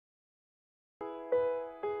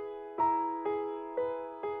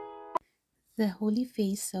The Holy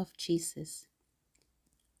Face of Jesus.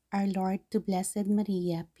 Our Lord to Blessed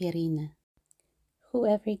Maria Pirina.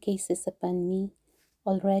 Whoever gazes upon me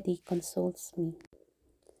already consoles me.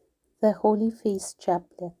 The Holy Face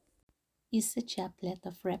Chaplet is a chaplet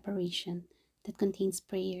of reparation that contains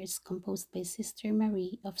prayers composed by Sister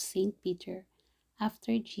Marie of St. Peter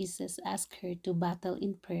after Jesus asked her to battle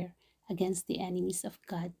in prayer against the enemies of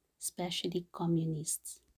God, especially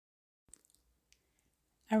communists.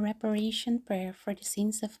 A reparation prayer for the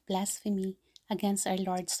sins of blasphemy against our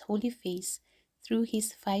Lord's holy face through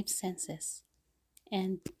his five senses,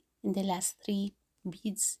 and in the last three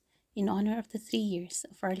beads, in honor of the 3 years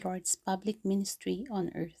of our Lord's public ministry on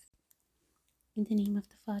earth. In the name of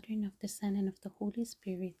the Father, and of the Son, and of the Holy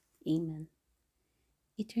Spirit. Amen.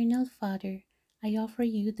 Eternal Father, I offer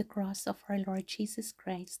you the cross of our Lord Jesus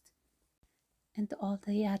Christ and all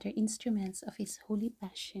the other instruments of his holy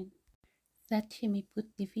passion, that you may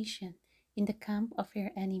put division in the camp of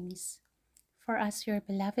your enemies. For as your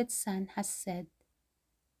beloved Son has said,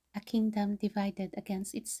 a kingdom divided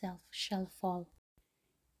against itself shall fall.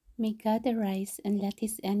 May God arise and let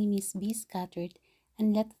his enemies be scattered,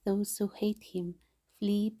 and let those who hate him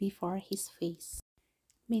flee before his face.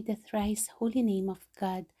 May the thrice holy name of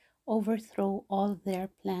God overthrow all their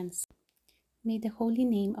plans. May the holy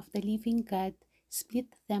name of the living God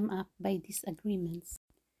split them up by disagreements.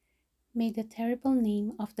 May the terrible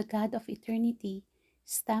name of the God of eternity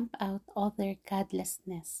stamp out all their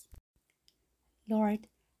godlessness. Lord,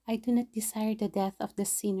 I do not desire the death of the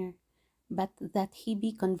sinner, but that he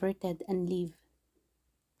be converted and live.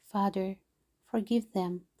 Father, forgive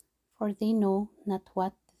them, for they know not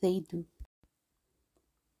what they do.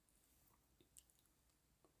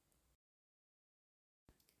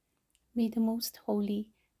 May the most holy,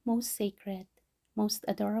 most sacred, most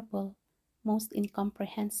adorable, most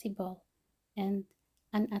incomprehensible, and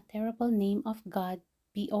unutterable name of God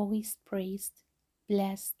be always praised,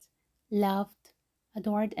 blessed, loved,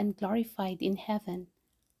 adored, and glorified in heaven,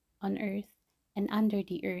 on earth, and under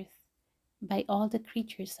the earth, by all the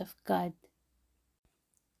creatures of God,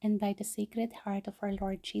 and by the Sacred Heart of our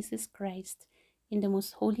Lord Jesus Christ, in the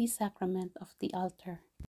most holy sacrament of the altar.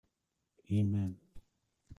 Amen.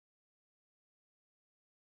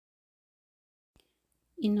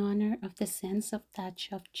 In honor of the sense of touch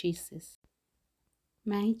of Jesus.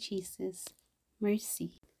 My Jesus,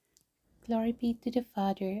 mercy. Glory be to the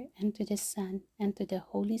Father, and to the Son, and to the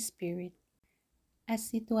Holy Spirit,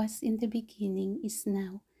 as it was in the beginning, is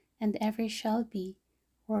now, and ever shall be,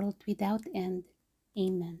 world without end.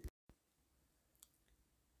 Amen.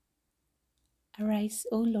 Arise,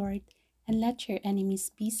 O Lord, and let your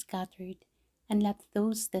enemies be scattered, and let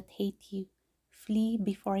those that hate you flee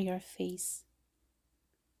before your face.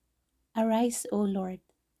 Arise, O Lord,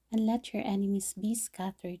 and let your enemies be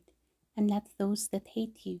scattered, and let those that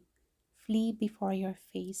hate you flee before your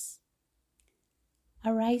face.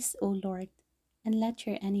 Arise, O Lord, and let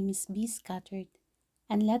your enemies be scattered,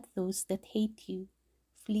 and let those that hate you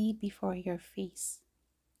flee before your face.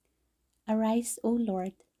 Arise, O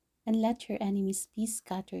Lord, and let your enemies be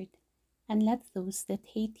scattered, and let those that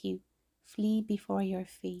hate you flee before your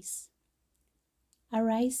face.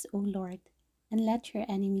 Arise, O Lord, and let your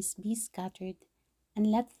enemies be scattered, and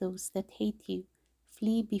let those that hate you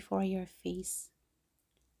flee before your face.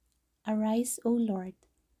 Arise, O Lord,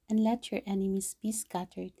 and let your enemies be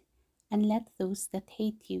scattered, and let those that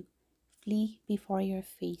hate you flee before your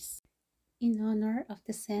face. In honor of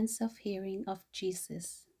the sense of hearing of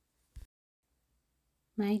Jesus.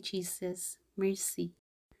 My Jesus, mercy.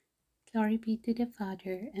 Glory be to the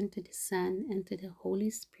Father, and to the Son, and to the Holy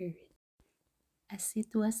Spirit, as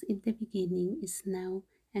it was in the beginning, is now,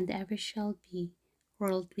 and ever shall be,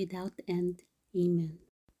 world without end. Amen.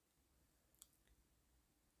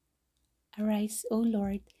 Arise, O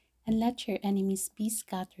Lord, and let your enemies be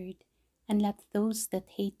scattered, and let those that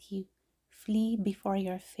hate you flee before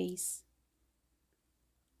your face.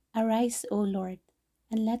 Arise, O Lord,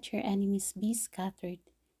 and let your enemies be scattered,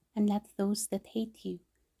 and let those that hate you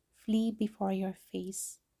flee before your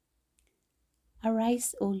face.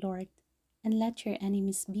 Arise, O Lord, and let your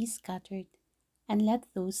enemies be scattered, and let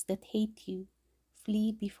those that hate you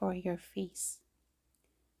flee before your face.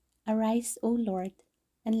 Arise, O Lord,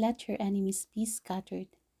 and let your enemies be scattered,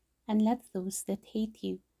 and let those that hate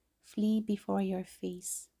you flee before your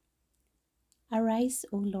face. Arise,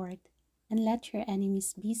 O Lord, and let your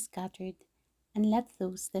enemies be scattered, and let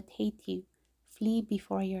those that hate you flee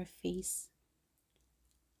before your face.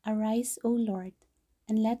 Arise, O Lord,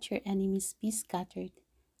 and let your enemies be scattered,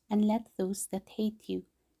 and let those that hate you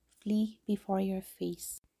flee before your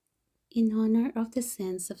face. In honor of the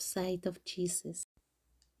sense of sight of Jesus.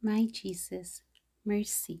 My Jesus,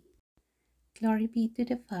 mercy. Glory be to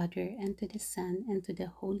the Father, and to the Son, and to the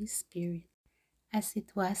Holy Spirit, as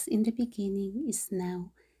it was in the beginning, is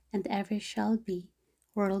now, and ever shall be,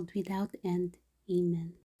 world without end.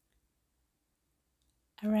 Amen.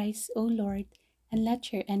 Arise, O Lord, and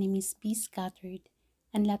let your enemies be scattered,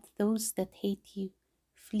 and let those that hate you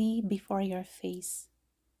flee before your face.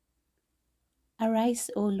 Arise,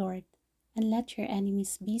 O Lord, and let your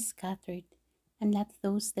enemies be scattered, and let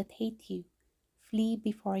those that hate you flee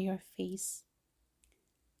before your face.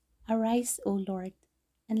 Arise, O Lord,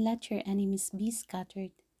 and let your enemies be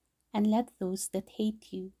scattered, and let those that hate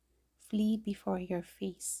you flee before your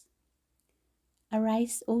face.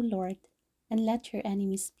 Arise, O Lord, and let your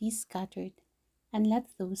enemies be scattered, and let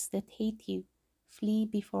those that hate you flee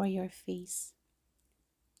before your face.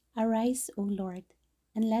 Arise, O Lord,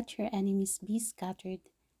 and let your enemies be scattered,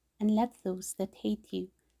 and let those that hate you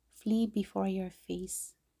flee before your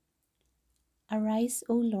face. Arise,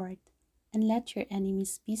 O Lord, and let your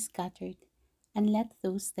enemies be scattered, and let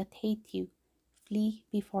those that hate you flee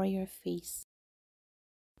before your face.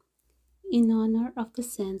 In honor of the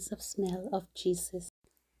sense of smell of Jesus,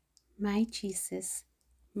 my Jesus,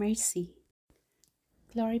 mercy.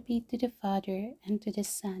 Glory be to the Father, and to the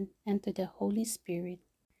Son, and to the Holy Spirit,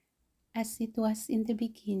 as it was in the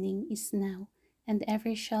beginning, is now, and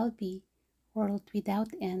ever shall be, world without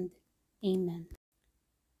end. Amen.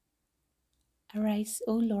 Arise,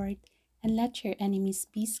 O Lord, and let your enemies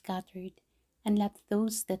be scattered, and let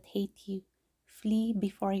those that hate you flee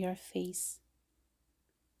before your face.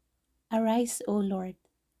 Arise, O Lord,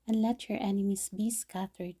 and let your enemies be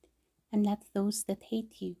scattered, and let those that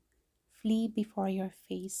hate you flee before your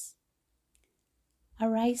face.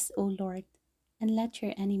 Arise, O Lord, and let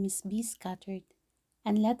your enemies be scattered,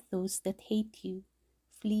 and let those that hate you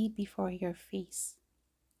flee before your face.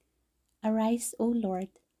 Arise, O Lord,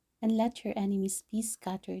 and let your enemies be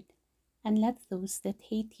scattered, and let those that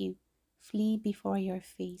hate you flee before your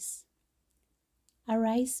face.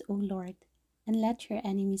 Arise, O Lord, and let your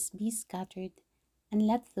enemies be scattered, and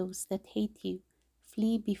let those that hate you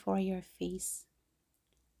flee before your face.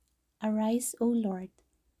 Arise, O Lord,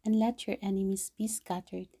 and let your enemies be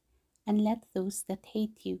scattered, and let those that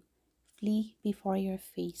hate you flee before your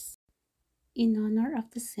face. In honor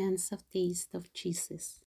of the sense of taste of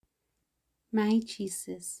Jesus, my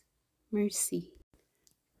Jesus, mercy.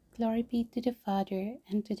 Glory be to the Father,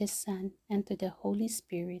 and to the Son, and to the Holy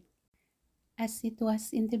Spirit, as it was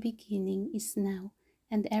in the beginning, is now,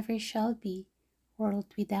 and ever shall be, world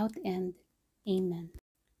without end. Amen.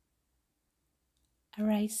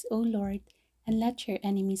 Arise, O Lord, and let your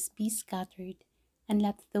enemies be scattered, and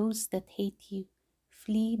let those that hate you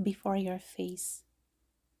flee before your face.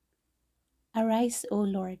 Arise, O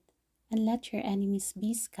Lord, and let your enemies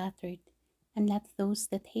be scattered, and let those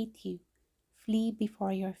that hate you flee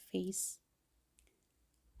before your face.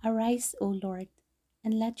 Arise, O Lord,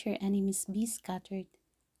 and let your enemies be scattered,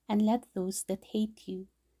 and let those that hate you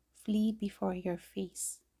flee before your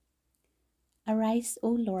face. Arise, O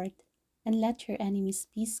Lord, and let your enemies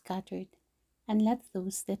be scattered, and let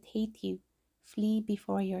those that hate you flee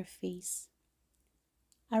before your face.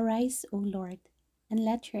 Arise, O Lord, and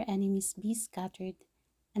let your enemies be scattered,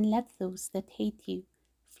 and let those that hate you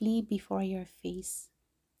flee before your face.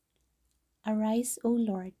 Arise, O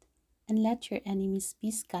Lord, and let your enemies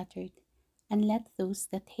be scattered, and let those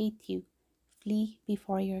that hate you flee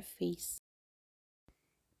before your face.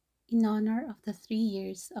 In honor of the 3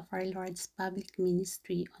 years of our Lord's public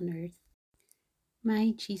ministry on earth,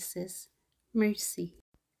 my Jesus, mercy.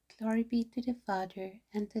 Glory be to the Father,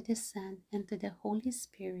 and to the Son, and to the Holy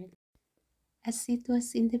Spirit, as it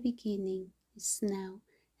was in the beginning, is now,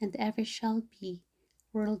 and ever shall be,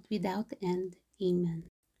 world without end. Amen.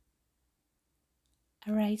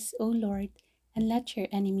 Arise, O Lord, and let your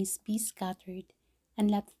enemies be scattered,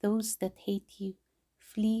 and let those that hate you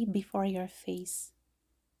flee before your face.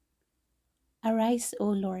 Arise, O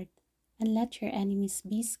Lord, and let your enemies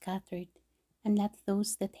be scattered, and let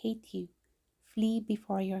those that hate you flee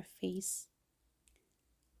before your face.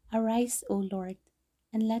 Arise, O Lord,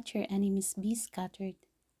 and let your enemies be scattered,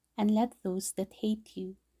 and let those that hate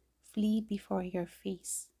you flee before your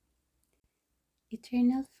face.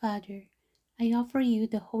 Eternal Father, I offer you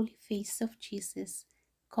the holy face of Jesus,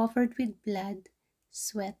 covered with blood,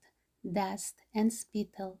 sweat, dust, and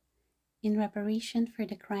spittle, in reparation for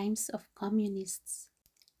the crimes of communists,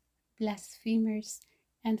 blasphemers,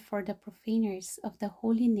 and for the profaners of the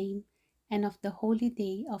holy name and of the holy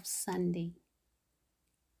day of Sunday.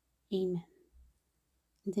 Amen.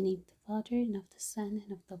 In the name of the Father, and of the Son,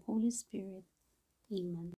 and of the Holy Spirit.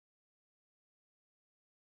 Amen.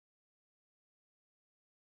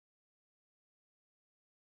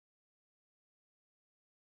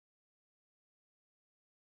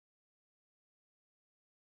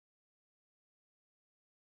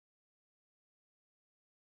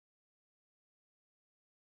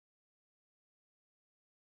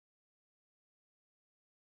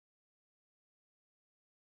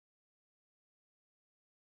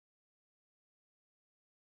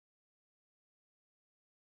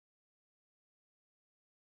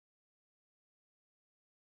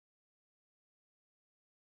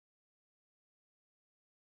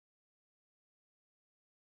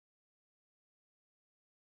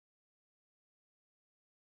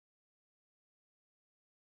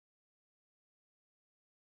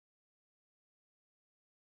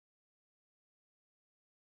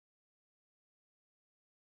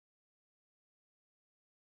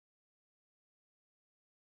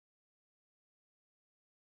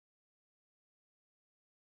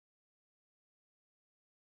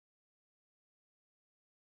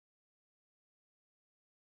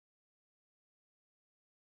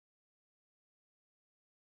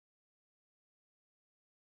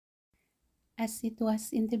 as it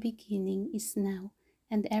was in the beginning, is now,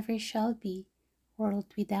 and ever shall be, world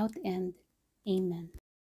without end. Amen.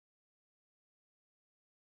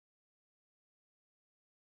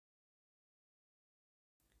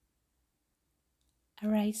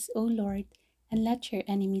 Arise, O Lord, and let your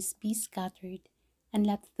enemies be scattered, and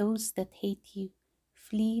let those that hate you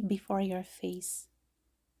flee before your face.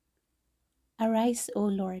 Arise, O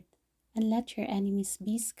Lord, and let your enemies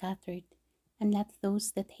be scattered, and let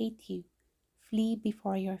those that hate you flee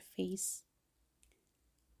before your face.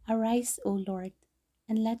 Arise, O Lord,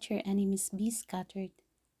 and let your enemies be scattered,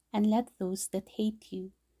 and let those that hate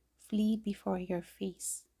you flee before your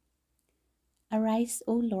face. Arise,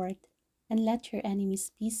 O Lord, and let your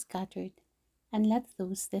enemies be scattered, and let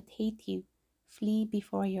those that hate you flee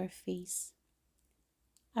before your face.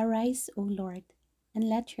 Arise, O Lord, and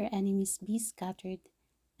let your enemies be scattered,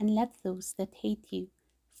 and let those that hate you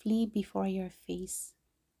flee before your face.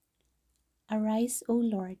 Arise, O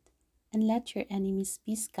Lord, and let your enemies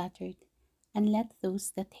be scattered, and let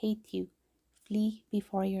those that hate you flee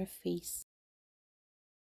before your face.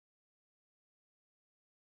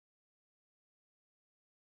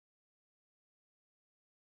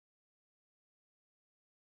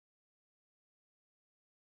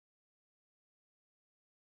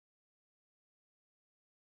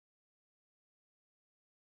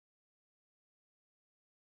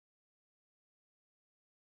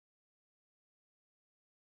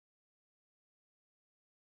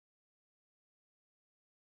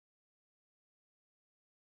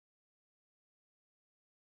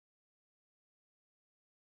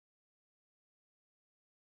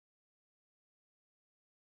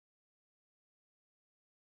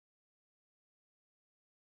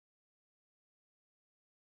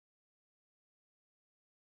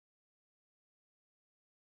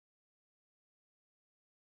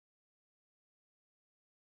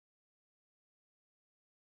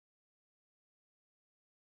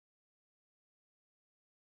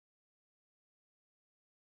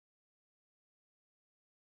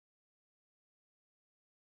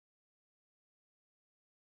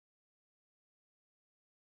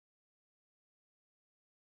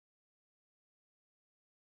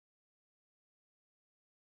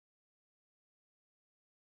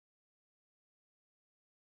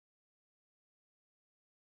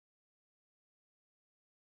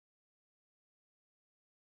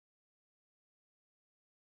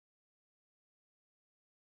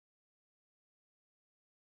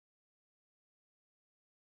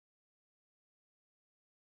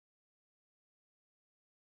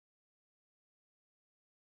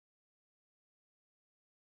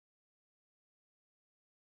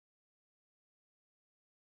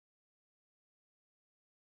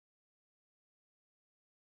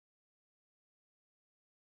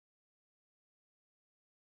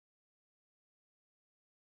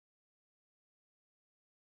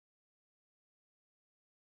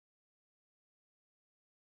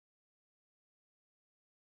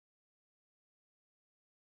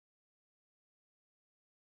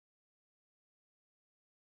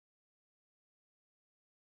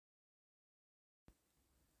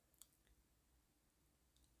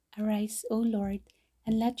 Arise, O Lord,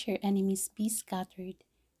 and let your enemies be scattered,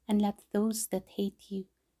 and let those that hate you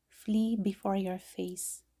flee before your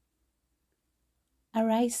face.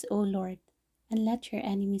 Arise, O Lord, and let your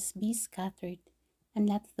enemies be scattered, and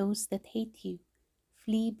let those that hate you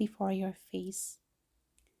flee before your face.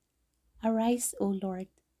 Arise, O Lord,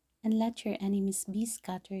 and let your enemies be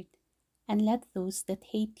scattered, and let those that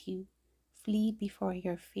hate you flee before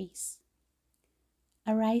your face.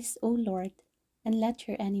 Arise, O Lord, and let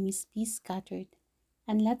your enemies be scattered,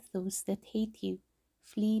 and let those that hate you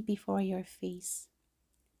flee before your face.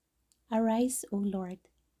 Arise, O Lord,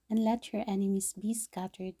 and let your enemies be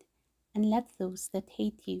scattered, and let those that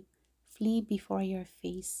hate you flee before your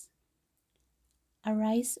face.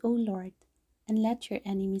 Arise, O Lord, and let your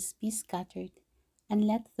enemies be scattered, and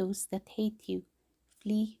let those that hate you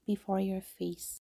flee before your face.